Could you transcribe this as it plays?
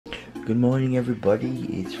Good morning,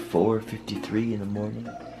 everybody. It's 4:53 in the morning.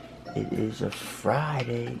 It is a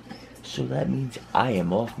Friday, so that means I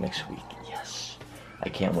am off next week. Yes, I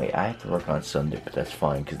can't wait. I have to work on Sunday, but that's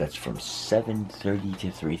fine because that's from 7:30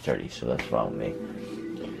 to 3:30, so that's fine with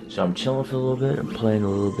me. So I'm chilling for a little bit. I'm playing a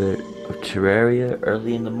little bit of Terraria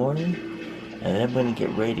early in the morning, and then I'm gonna get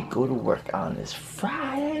ready to go to work on this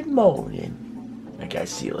Friday morning. I guys,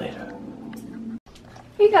 see you later.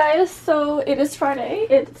 Hey guys, so it is Friday.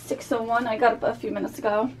 It's 6:01. I got up a few minutes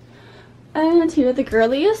ago. And here are the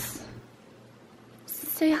girlies.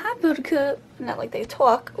 Say hi, Buttercup. Not like they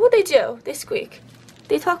talk. What they do? They squeak.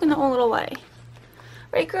 They talk in their own little way.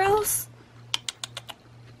 Right, girls?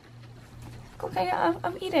 Okay,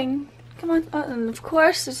 I'm eating. Come on. And of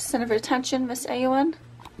course, there's a center of attention, Miss Aowen.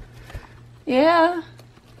 Yeah.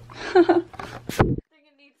 They're gonna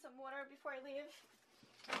need some water before I leave.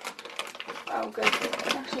 Oh, good.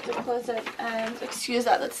 I actually have to close it and excuse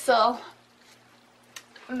that. That's still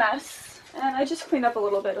a mess. And I just cleaned up a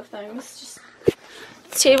little bit of things. Just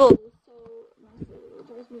the table is so messy. It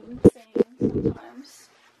drives me insane sometimes.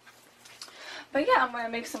 But yeah, I'm gonna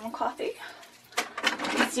make some coffee.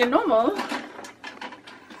 It's your normal.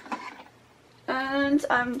 And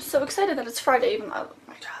I'm so excited that it's Friday, even though I love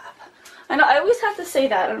my job. I know I always have to say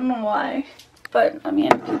that. I don't know why. But I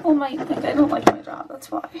mean, people might think I don't like my job.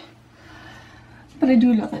 That's why. But I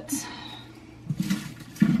do love it.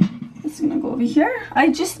 It's gonna go over here. I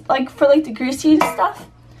just like for like the greasy stuff,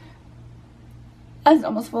 as it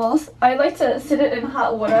almost falls, I like to sit it in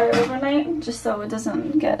hot water overnight just so it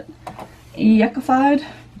doesn't get yuckified.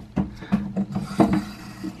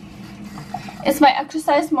 It's my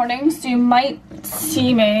exercise morning, so you might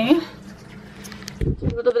see me do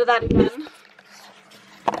a little bit of that again.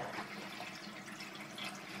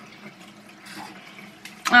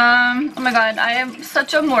 Oh my god, I am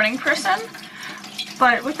such a morning person,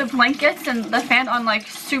 but with the blankets and the fan on like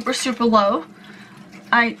super low,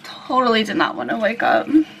 I totally did not want to wake up.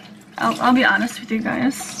 I'll be honest with you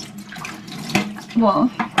guys.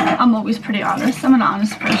 Well, I'm always pretty honest. I'm an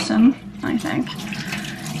honest person, I think.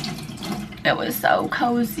 It was so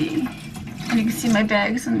cozy. And you can see my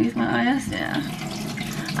bags underneath my eyes, yeah.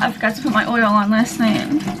 I forgot to put my oil on last night.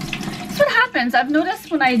 That's what happens. I've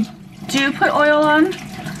noticed when I do put oil on,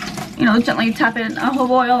 you know, gently tap in jojoba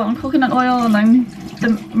oil and coconut oil and then the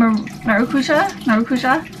maracuja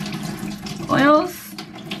oils.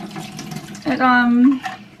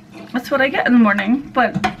 That's what I get in the morning,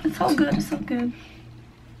 but it's all good, it's all good.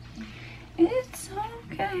 It's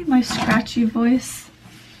okay, my scratchy voice.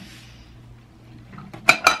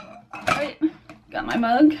 Alright, got my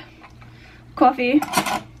mug, coffee.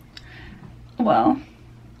 Well,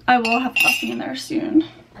 I will have coffee in there soon.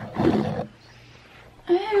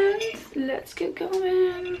 And let's get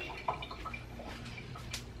going.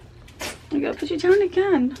 I gotta put you down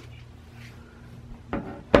again.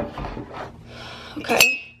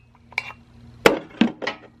 Okay.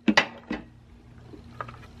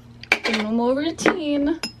 The normal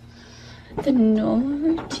routine. The normal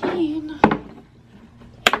routine.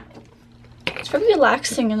 It's very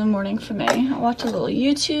relaxing in the morning for me. I watch a little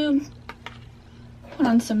YouTube, put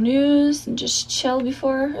on some news, and just chill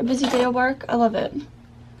before a busy day of work. I love it.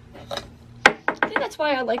 I think that's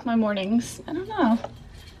why I like my mornings. I don't know.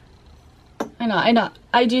 I know.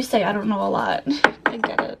 I do say I don't know a lot. I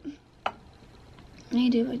get it. I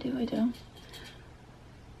do.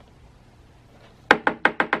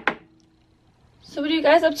 So what are you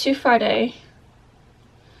guys up to Friday?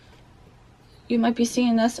 You might be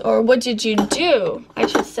seeing this, or what did you do, I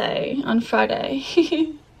should say, on Friday?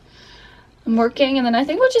 I'm working, and then I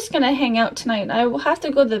think we're just gonna hang out tonight. I will have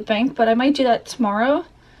to go to the bank, but I might do that tomorrow.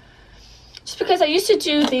 Just because I used to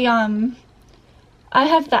do the, I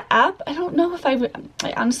have the app. I don't know if I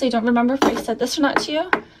honestly don't remember if I said this or not to you,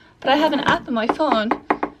 but I have an app on my phone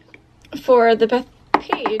for the Beth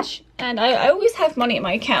page, and I always have money in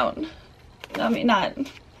my account. I mean, not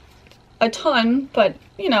a ton, but,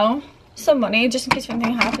 you know, some money, just in case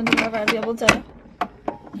anything happens or whatever, I'd be able to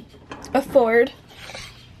afford.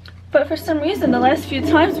 But for some reason, the last few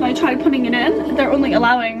times when I tried putting it in, they're only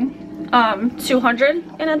allowing 200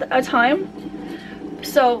 in at a time.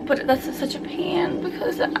 So, but that's such a pain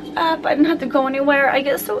because the app, I didn't have to go anywhere. I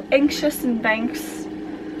get so anxious in banks.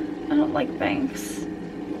 I don't like banks.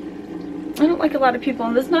 I don't like a lot of people,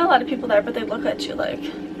 and there's not a lot of people there, but they look at you like,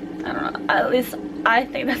 I don't know, at least I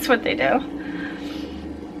think that's what they do.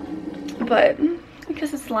 But,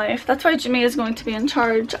 because it's life. That's why Jimmy is going to be in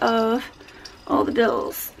charge of all the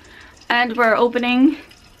bills. And we're opening,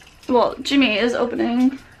 well, Jimmy is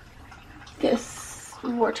opening this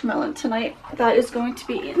watermelon tonight. That is going to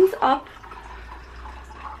be eaten up.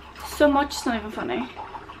 so much, it's not even funny.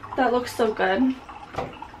 That looks so good.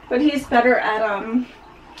 But he's better at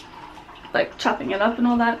like chopping it up and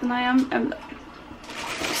all that than I am. And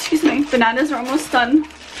excuse me, bananas are almost done.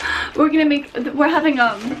 We're having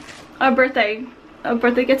a birthday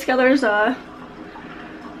get together is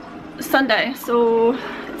Sunday, so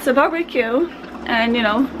it's a barbecue. And you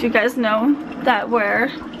know, do you guys know that we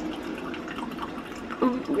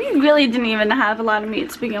really didn't even have a lot of meat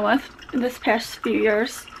to begin with in this past few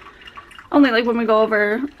years. Only like when we go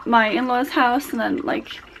over my in-laws' house and then like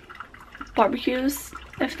barbecues,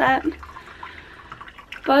 if that.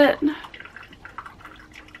 But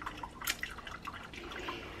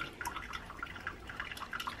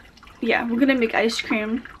yeah, we're gonna make ice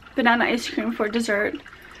cream, banana ice cream for dessert.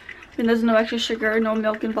 And there's no extra sugar, no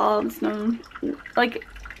milk involved, no like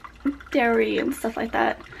dairy and stuff like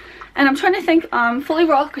that. And I'm trying to think, Fully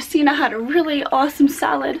Raw Christina had a really awesome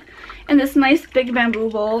salad in this nice big bamboo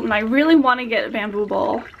bowl, and I really want to get a bamboo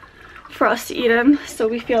bowl for us to eat in, so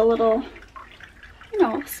we feel a little, you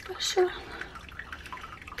know, special.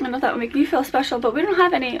 I don't know if that would make you feel special, but we don't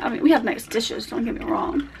have any. I mean, we have nice dishes, don't get me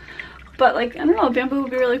wrong, but like, I don't know, bamboo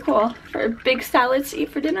would be really cool for a big salad to eat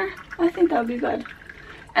for dinner. I think that would be good.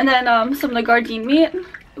 And then some of the Gardein meat,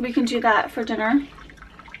 we can do that for dinner.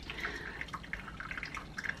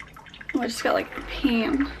 Oh, I just got like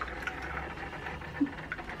pain.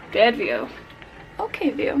 Bad view. Okay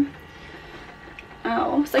view.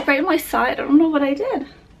 Oh, it's like right on my side. I don't know what I did.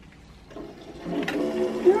 I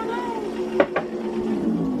don't know.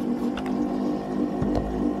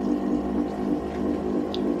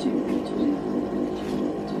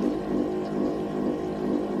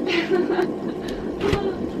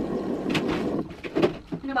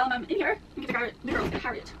 And while I'm in here, the girl's gonna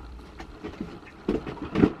carry it.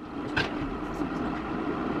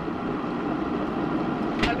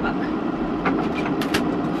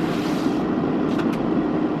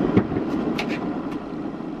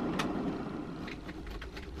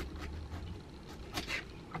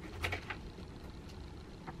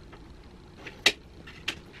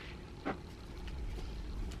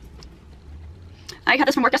 I had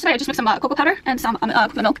this from work yesterday. I just mixed some cocoa powder and some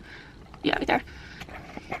coconut milk. Yeah, right there.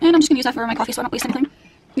 And I'm just gonna use that for my coffee so I don't waste anything.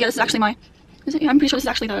 Yeah, this is actually my, is it? Yeah, I'm pretty sure this is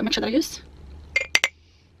actually the mixture that I used.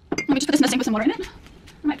 Let me just put this in the sink with some water in it.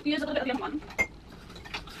 I might use a little bit of the other one.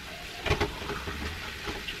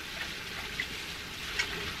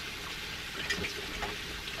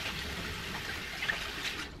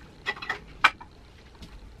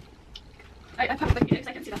 I popped the eggs,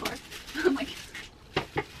 I can see that far. I'm like,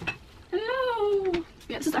 hello.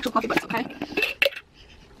 Yeah, this is actual coffee, but it's okay.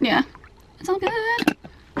 Yeah, it's all good.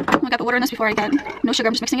 Oh, I got the water in this before I get no sugar.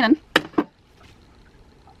 I'm just mixing it in.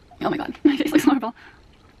 Oh my god, my face looks horrible.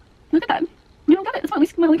 Look at that. You don't get it.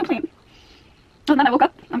 It's my only complaint. Other than that, I woke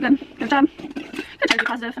up. I'm good. Good job. Good try to be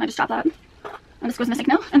positive, and I just dropped that. And this goes in the sink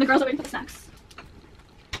now. And the girls are waiting for the snacks.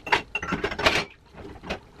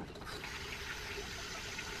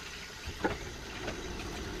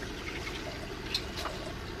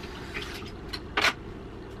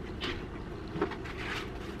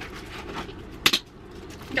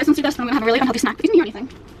 You guys don't see this, then I'm gonna have a really unhealthy snack. You didn't hear anything.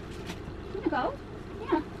 There you go.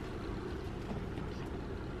 Yeah.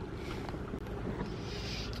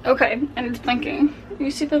 Okay, and it's blinking. You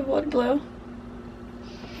see the water blue?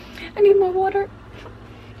 I need more water.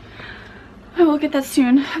 I will get that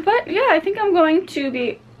soon. But yeah, I think I'm going to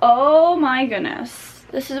be, oh my goodness.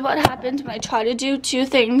 This is what happens when I try to do two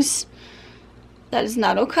things. That is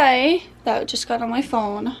not okay. That just got on my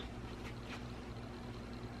phone.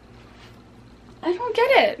 I don't get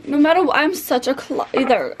it. No matter what, I'm such a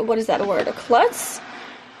either, what is that a word? A klutz?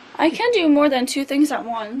 I can do more than two things at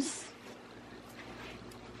once.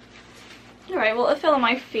 Alright, well, it fell on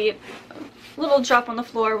my feet. A little drop on the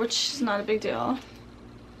floor, which is not a big deal.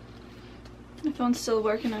 My phone's still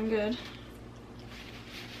working, I'm good.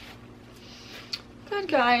 Good,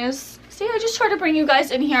 guys. See, I just try to bring you guys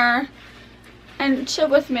in here and chill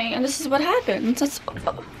with me, and this is what happens. That's...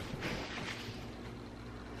 Oh.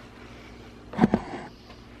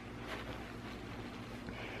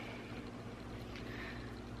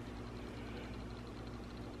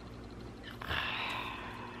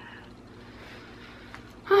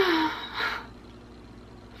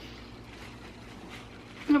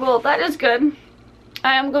 Well, that is good.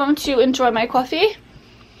 I am going to enjoy my coffee.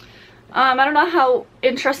 I don't know how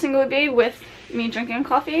interesting it would be with me drinking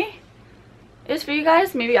coffee is for you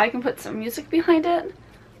guys. Maybe I can put some music behind it.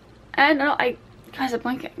 And no, guys are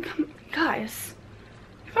blinking. Guys,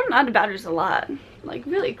 I've run out of batteries a lot, like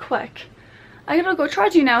really quick. I gotta go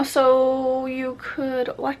charge you now so you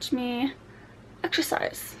could watch me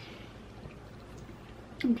exercise.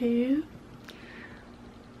 Okay.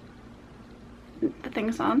 The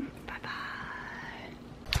thing's on.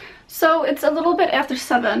 Bye-bye. So it's a little bit after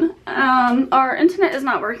 7. Our internet is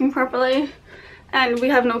not working properly, and we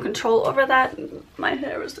have no control over that. My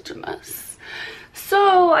hair is such a mess.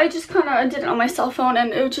 So I just kind of did it on my cell phone,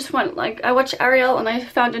 and it just went like, I watched Ariel and I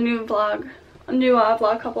found a new vlog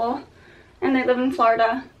couple, and they live in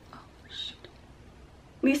Florida. Oh, shoot.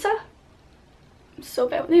 Lisa? I'm so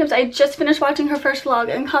bad with names. I just finished watching her first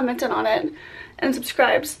vlog and commented on it and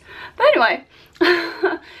subscribes. But anyway,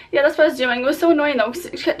 yeah, that's what I was doing. It was so annoying though, because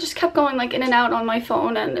it just kept going like in and out on my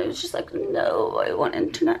phone, and it was just like, no, I want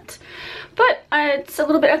internet. But it's a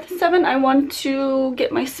little bit after 7. I want to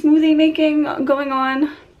get my smoothie making going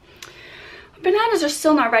on. Bananas are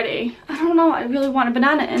still not ready. I don't know, I really want a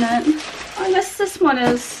banana in it. I guess this one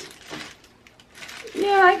is,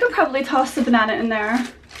 yeah, I could probably toss the banana in there.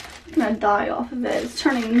 I'm gonna die off of it. It's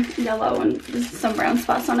turning yellow and there's some brown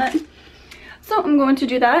spots on it. So I'm going to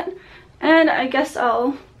do that. And I guess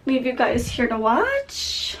I'll leave you guys here to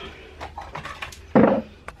watch.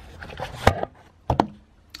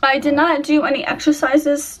 I did not do any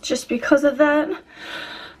exercises just because of that.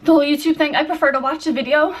 The whole YouTube thing, I prefer to watch a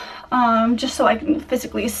video just so I can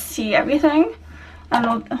physically see everything. I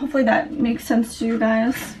don't know, hopefully that makes sense to you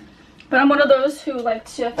guys. But I'm one of those who like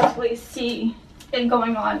to physically see it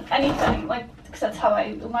going on, anything, like, because that's how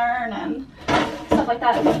I learn and stuff like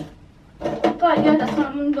that. But yeah, that's what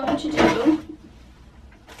I'm going to do.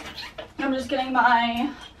 I'm just getting my,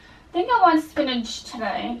 I think I want spinach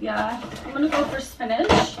today. Yeah, I'm gonna go for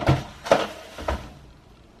spinach.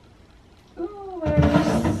 Ooh,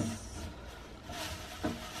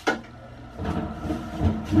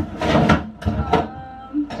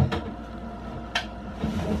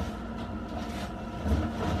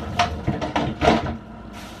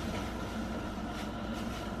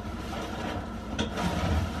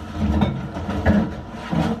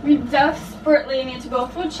 we desperately need to go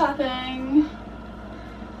food shopping.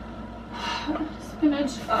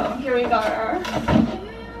 Spinach. Oh, here we go.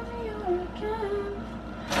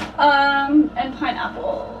 And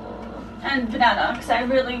pineapple and banana, because I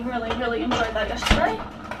really enjoyed that yesterday.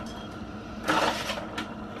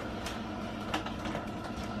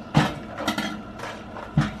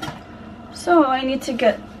 So I need to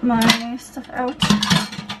get my stuff out,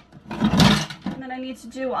 and then I need to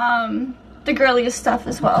do the girliest stuff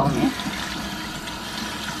as well.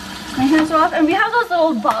 My hands are off, and we have those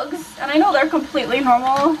little bugs, and I know they're completely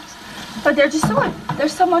normal, but they're just so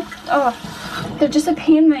much, they're just a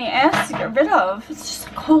pain in the ass to get rid of. It's just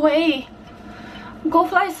like, go away, go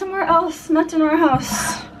fly somewhere else, not in our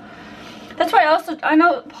house. That's why I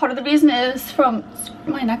know part of the reason is from,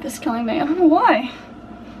 my neck is killing me, I don't know why.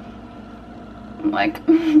 I'm like,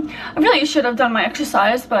 I really should have done my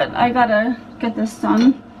exercise, but I gotta get this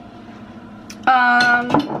done.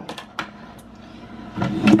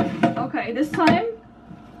 Okay, this time,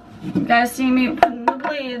 you guys see me putting the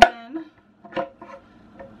blades in.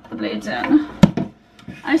 The blades in.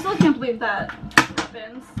 I still can't believe that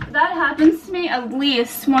happens. That happens to me at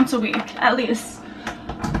least once a week, at least.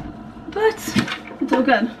 But it's all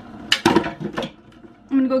good. I'm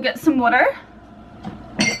gonna go get some water.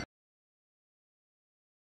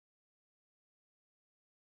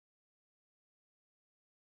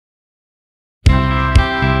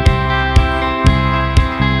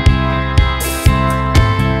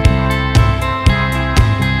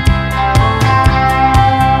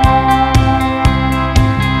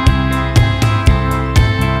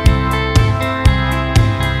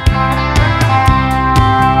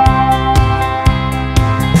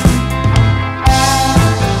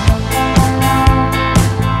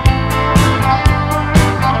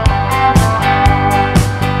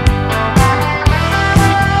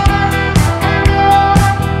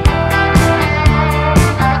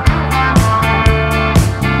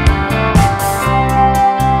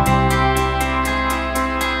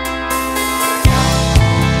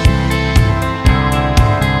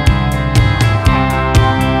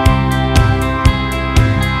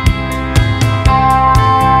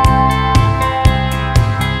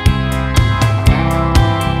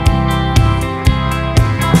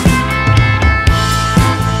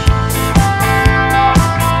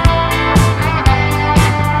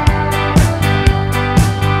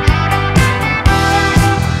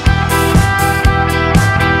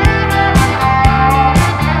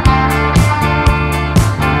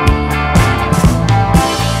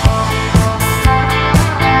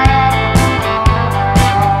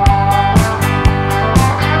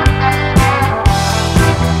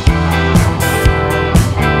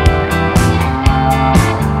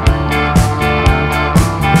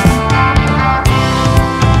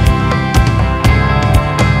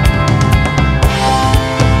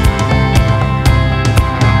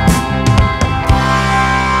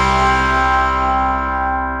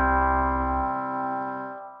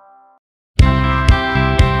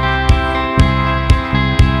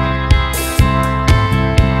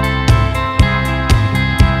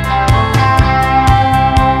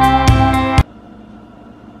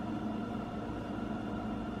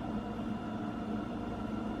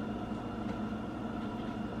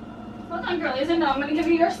 Hold on, girlies. I know. I'm gonna give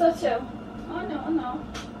you your stuff too. Oh no, no.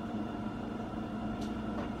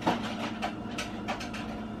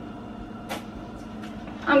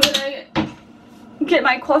 I'm gonna get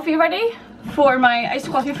my coffee ready for my iced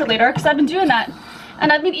coffee for later because I've been doing that.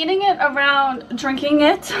 And I've been eating it around, drinking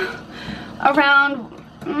it around,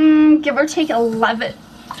 give or take 11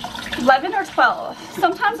 or 12.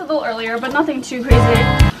 Sometimes a little earlier, but nothing too crazy.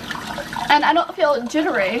 And I don't feel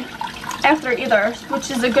jittery after either,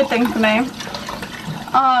 which is a good thing for me.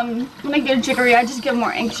 When I get jittery, I just get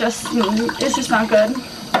more anxious. It's just not good.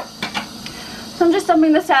 So I'm just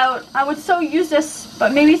dumping this out. I would so use this,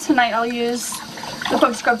 but maybe tonight I'll use the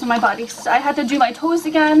quick scrub to my body. I had to do my toes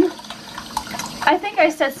again. I think I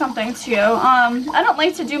said something to you. I don't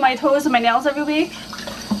like to do my toes and my nails every week,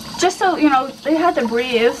 just so, you know, they had to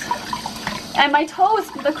breathe. And my toes,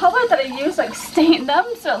 the color that I use, like, stained them,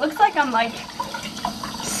 so it looks like I'm, like,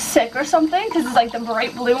 sick or something, because it's, like, the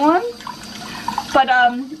bright blue one. But,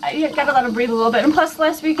 I gotta let them breathe a little bit. And plus,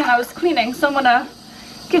 last weekend I was cleaning, so I'm gonna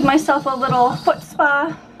give myself a little foot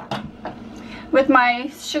spa with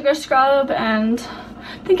my sugar scrub, and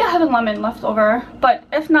I think I have a lemon left over, but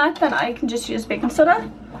if not, then I can just use baking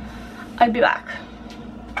soda. I'll be back.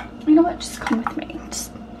 You know what? Just come with me.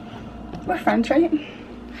 We're friends, right?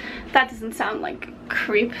 That doesn't sound like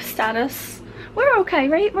creep status. We're okay,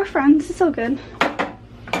 right? We're friends. It's all good.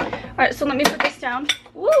 Alright, so let me put this down.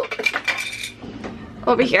 Woo!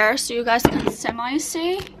 Over here so you guys can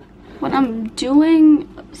semi-see what I'm doing,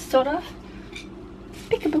 sort of.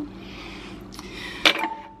 Peekaboo.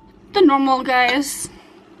 The normal, guys.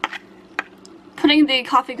 Putting the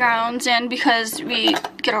coffee grounds in because we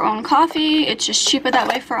get our own coffee. It's just cheaper that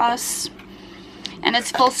way for us. And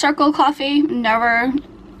it's full circle coffee. Never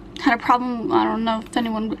had a problem. I don't know if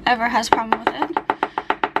anyone ever has a problem with it.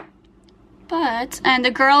 But, and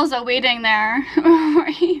the girls are waiting there.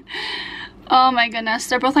 Right? Oh my goodness.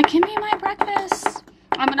 They're both like, give me my breakfast.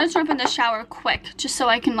 I'm gonna jump in the shower quick just so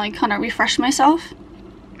I can like kind of refresh myself.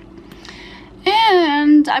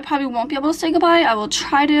 And I probably won't be able to say goodbye. I will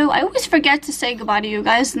try to. I always forget to say goodbye to you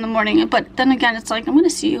guys in the morning. But then again, it's like, I'm going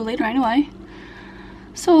to see you later anyway.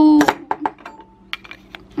 So,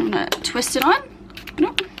 I'm going to twist it on.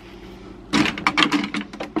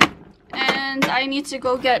 And I need to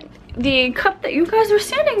go get the cup that you guys were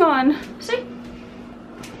standing on. See?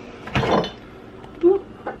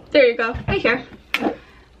 There you go. Right here.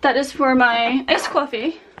 That is for my iced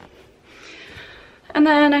coffee. And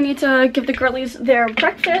then I need to give the girlies their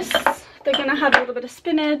breakfast. They're gonna have a little bit of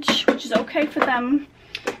spinach, which is okay for them.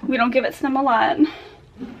 We don't give it to them a lot.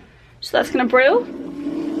 So that's gonna brew.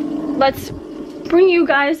 Let's bring you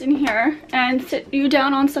guys in here and sit you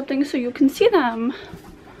down on something so you can see them.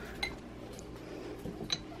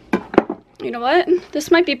 You know what? This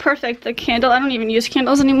might be perfect, the candle. I don't even use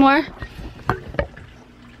candles anymore.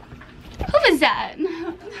 Who was that?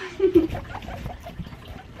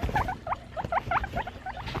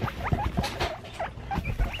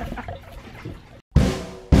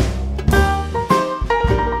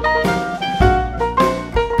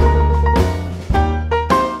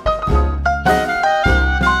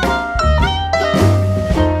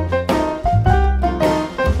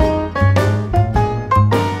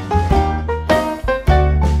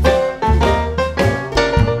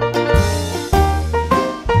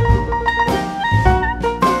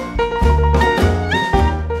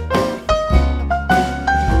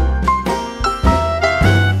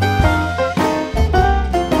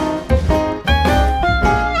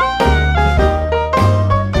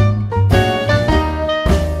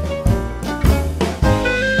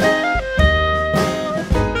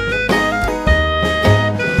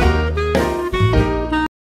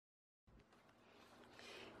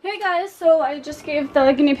 So I just gave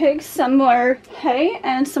the guinea pigs some more hay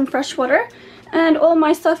and some fresh water, and all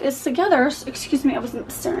my stuff is together. So, excuse me, I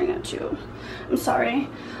wasn't staring at you. I'm sorry.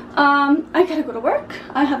 I gotta go to work.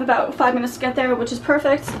 I have about 5 minutes to get there, which is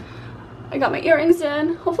perfect. I got my earrings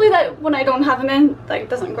in. Hopefully that when I don't have them in, like,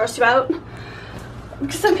 doesn't gross you out.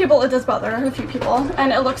 Because some people, it does bother a few people,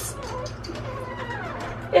 and it looks...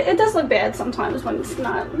 It does look bad sometimes when it's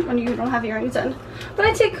not, when you don't have earrings in. But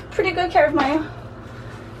I take pretty good care of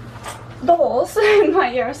the holes in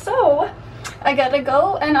my ear, so I gotta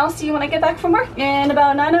go, and I'll see you when I get back from work in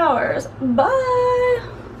about 9 hours. Bye!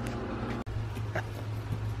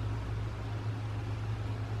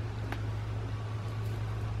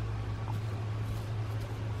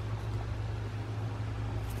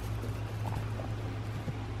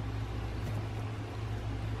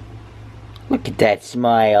 Look at that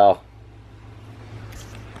smile.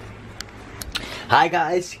 Hi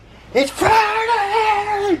guys, it's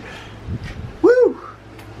Friday! Woo!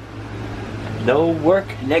 no work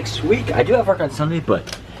next week. I do have work on Sunday,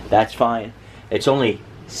 but that's fine. It's only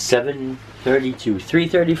 7:30 to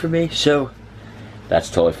 3:30 for me, so that's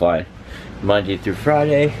totally fine. Monday through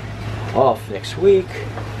Friday, off next week.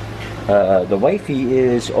 The wifey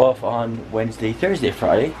is off on Wednesday, Thursday,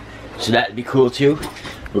 Friday, so that'd be cool too.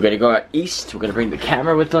 We're gonna go out east. We're gonna bring the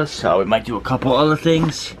camera with us. So we might do a couple other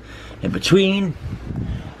things in between.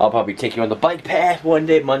 I'll probably take you on the bike path one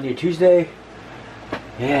day, Monday or Tuesday.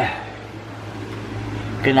 Yeah.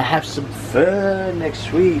 Gonna have some fun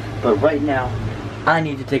next week, but right now I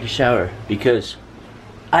need to take a shower because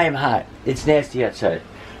I am hot. It's nasty outside.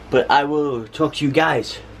 But I will talk to you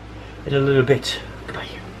guys in a little bit. Goodbye.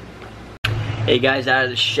 Hey guys, out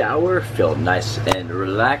of the shower, feel nice and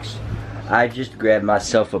relaxed. I just grabbed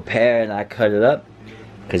myself a pear and I cut it up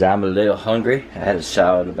because I'm a little hungry. I had a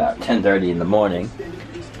salad about 10:30 in the morning.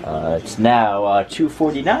 It's now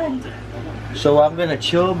 2:49. So I'm gonna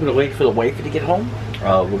chill. I'm gonna wait for the wifey to get home.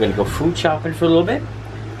 We're gonna go food shopping for a little bit.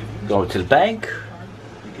 Go to the bank.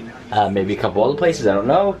 Maybe a couple other places, I don't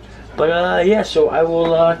know. But yeah, so I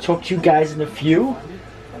will talk to you guys in a few.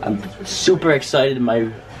 I'm super excited. My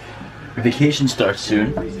vacation starts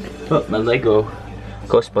soon. Oh, my Lego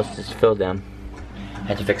Ghostbusters fell down.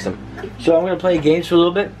 Had to fix them. So I'm gonna play games for a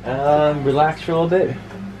little bit, relax for a little bit,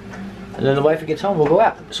 and then the wife gets home, we'll go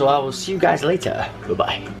out. So I will see you guys later.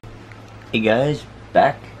 Bye-bye. Hey guys,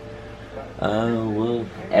 back. Well,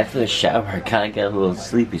 after the shower, I kind of got a little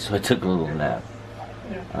sleepy, so I took a little nap.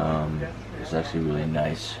 It was actually really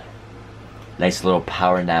nice. Nice little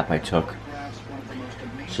power nap I took.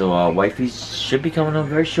 So wifey should be coming home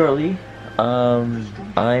very shortly.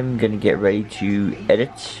 I'm gonna get ready to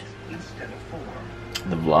edit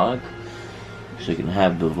the vlog, so you can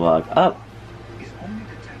have the vlog up.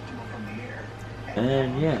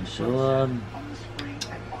 And yeah, so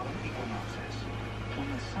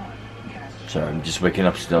sorry, I'm just waking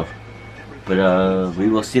up still. But we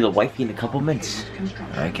will see the wifey in a couple minutes.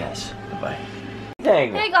 Alright guys, bye.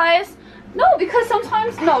 Dang. Hey guys. No, because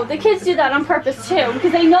sometimes, no, the kids do that on purpose too,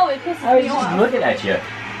 because they know it pisses I was me just off. looking at you.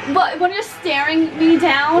 But when you're staring me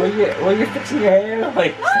down. Well, you're fixing your hair.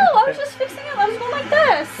 Like. No, I was just fixing it. I was going like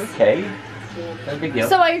this. Okay. Not a big deal.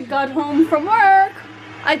 So I got home from work.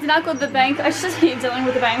 I did not go to the bank. I just hate dealing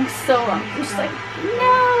with the banks, so I'm just like,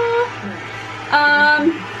 no.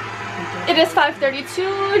 It is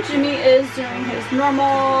 5:32. Jimmy is doing his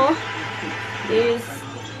normal. He's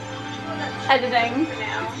editing.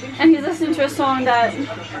 And he's listening to a song that...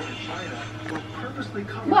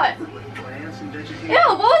 What? Ew,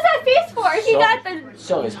 what was that face for? He got the...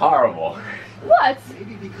 Song is horrible. What?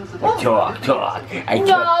 Talk.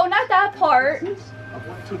 No, not that part.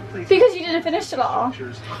 Because you didn't finish it all.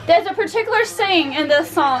 There's a particular saying in this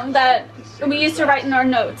song that we used to write in our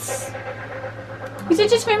notes. You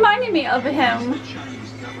just reminded me of him.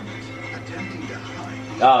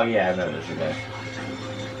 Oh yeah, I remember this again.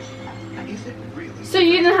 So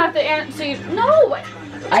you didn't have to answer. No!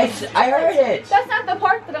 I heard it! That's not the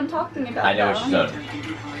part that I'm talking about. I know what you said.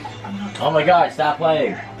 Oh my god, stop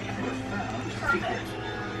playing.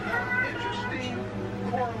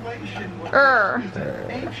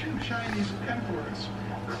 Ancient Chinese emperors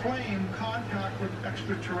claim contact with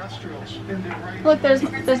extraterrestrials in their right. Look,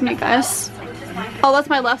 there's me, guys. Oh, that's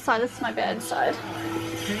my left side. This is my bad side.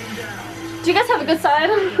 Do you guys have a good side?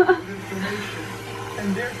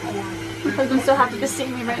 My husband's so happy to see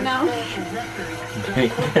me right now.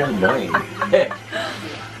 You're annoying.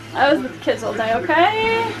 I was with the kids all day,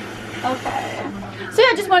 okay? Okay. So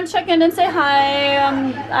yeah, just want to check in and say hi.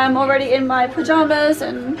 I'm already in my pajamas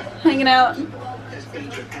and hanging out. I'm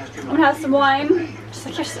gonna have some wine, just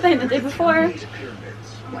like yesterday and the day before.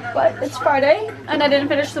 But it's Friday, and I didn't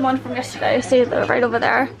finish the one from yesterday. See, they're right over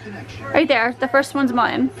there. Right there. The first one's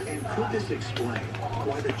mine.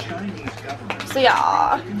 So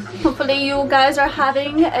yeah, hopefully you guys are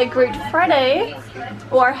having a great Friday,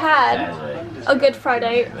 or had a good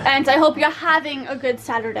Friday, and I hope you're having a good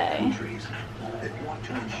Saturday.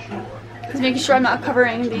 Just making sure I'm not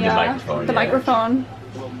covering the microphone.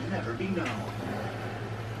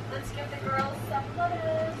 Let's give the girls some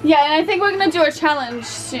photos. Yeah, and I think we're gonna do a challenge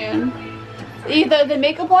soon. Either the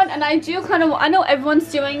makeup one, and I do kind of, I know everyone's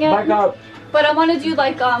doing it, but I want to do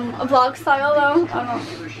like a vlog style though. I don't know.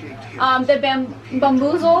 The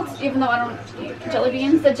bamboozled, even though I don't eat jelly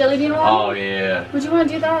beans, the jelly bean one. Oh yeah. Would you want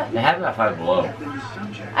to do that? They have it at Five Below.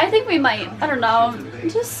 I think we might. I don't know.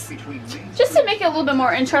 Just to make it a little bit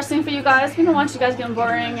more interesting for you guys. We don't want you guys getting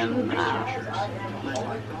boring and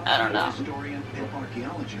I don't know.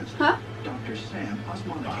 Huh?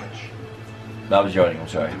 That was joining. I'm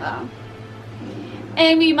sorry. Oh.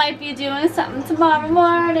 And we might be doing something tomorrow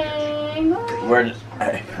morning.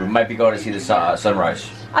 exciting. We might be going to see the sunrise.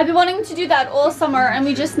 I've been wanting to do that all summer, and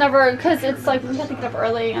we just never, because it's like we have to get up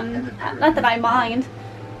early, and not that I mind.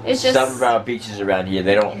 It's just some of our beaches around here,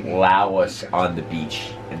 they don't allow us on the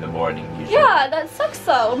beach in the morning usually. Yeah, that sucks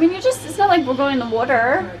though. I mean, it's not like we're going in the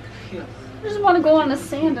water. We just want to go on the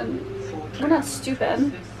sand, and we're not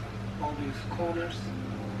stupid.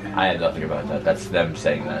 I have nothing about that. That's them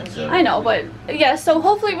saying that. So. I know, but yeah. So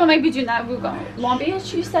hopefully we might be doing that. We'll go Long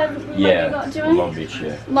Beach. You said we might be doing Long Beach.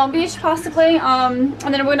 Yeah. Long Beach possibly. And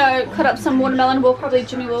then we're gonna cut up some watermelon.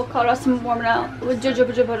 Jimmy will cut up some watermelon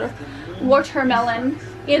with watermelon.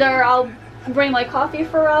 Either I'll bring like coffee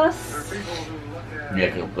for us. Yeah,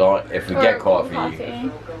 if we get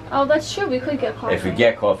coffee. Oh, that's true. We could get coffee. If we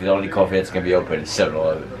get coffee, the only coffee that's gonna be open is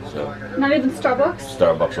 7-Eleven. So. Not even Starbucks.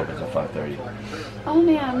 Starbucks opens at 5:30. Oh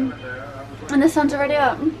man, and the sun's already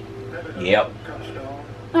up. Yep.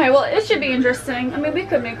 Alright, well it should be interesting. I mean, we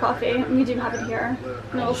could make coffee, and we do have it here.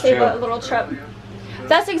 And it'll save a little trip.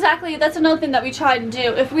 That's another thing that we try to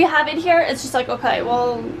do. If we have it here, it's just like, okay,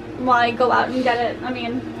 well, why go out and get it? I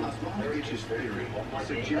mean...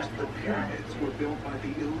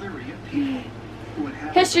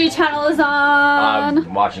 History Channel is on.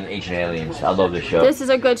 I'm watching Ancient Aliens. I love this show. This is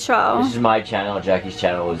a good show. This is my channel. Jackie's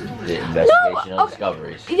channel is the investigational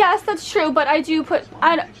discoveries. Yes, that's true. But I do put.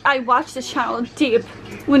 I watch this channel deep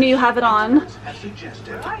when you have it on.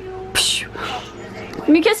 Give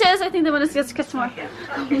me kisses. I think they want us to kiss more.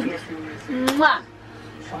 Mwah.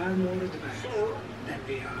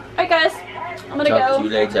 Alright, guys. I'm gonna go. Talk to you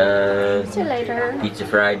later. See you later. Pizza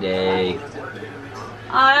Friday.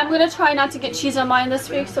 I'm gonna try not to get cheese on mine this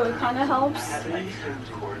week, so it kind of helps. I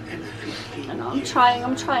know, I'm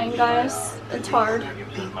trying, guys. It's hard.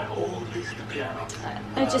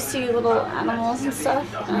 I just see little animals and stuff.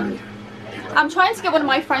 And I'm trying to get one of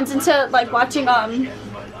my friends into like watching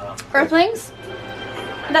Earthlings.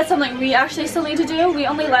 And that's something we actually still need to do. We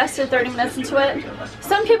only lasted 30 minutes into it.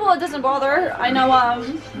 Some people it doesn't bother. I know. Well,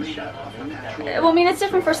 I mean, it's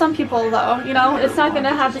different for some people, though. You know, it's not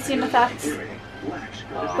gonna have the same effects.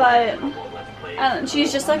 But and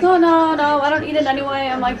she's just like, oh no, I don't eat it anyway.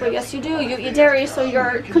 I'm like, but yes you do. You eat dairy, so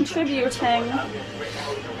you're contributing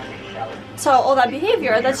to all that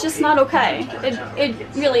behavior. That's just not okay. It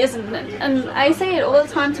really isn't. And I say it all the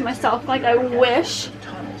time to myself, like I wish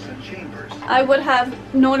I would have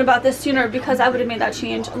known about this sooner, because I would have made that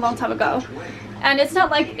change a long time ago. And it's not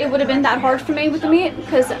like it would have been that hard for me with the meat,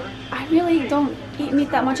 because I really don't eat meat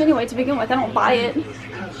that much anyway to begin with. I don't buy it.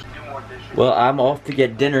 Well, I'm off to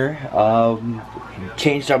get dinner.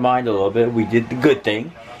 Changed our mind a little bit. We did the good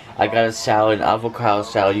thing. I got a salad, an avocado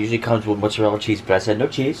salad. Usually comes with mozzarella cheese, but I said no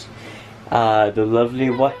cheese. The lovely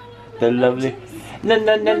what? The lovely no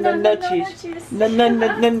cheese. No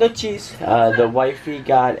cheese. The wifey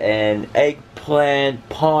got an eggplant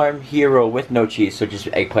parm hero with no cheese, so just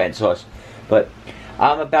eggplant sauce. But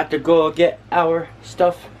I'm about to go get our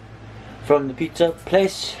stuff from the pizza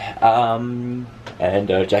place. And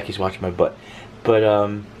Jackie's watching my butt. But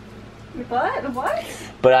Your butt? What?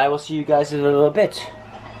 But I will see you guys in a little bit.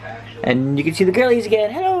 And you can see the girlies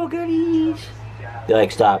again. Hello, girlies. They're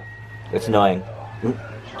like, stop. It's annoying.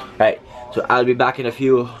 Alright, so I'll be back in a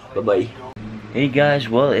few. Bye-bye. Hey guys,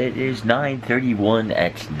 well it is 9:31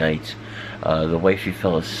 at night. The wifey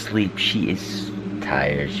fell asleep. She is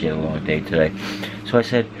tired. She had a long day today. So I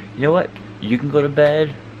said, you know what? You can go to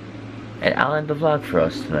bed. And I'll end the vlog for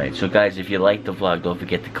us tonight. So guys, if you like the vlog, don't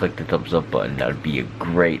forget to click the thumbs up button. That would be a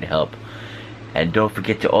great help. And don't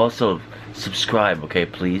forget to also subscribe, okay,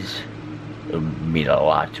 please? It would mean a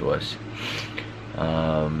lot to us.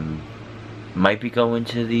 Might be going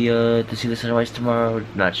to the to see the sunrise tomorrow.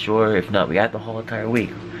 Not sure. If not, we got the whole entire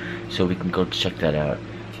week, so we can go check that out.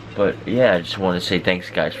 But yeah, I just want to say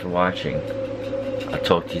thanks, guys, for watching. I'll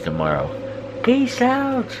talk to you tomorrow. Peace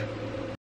out.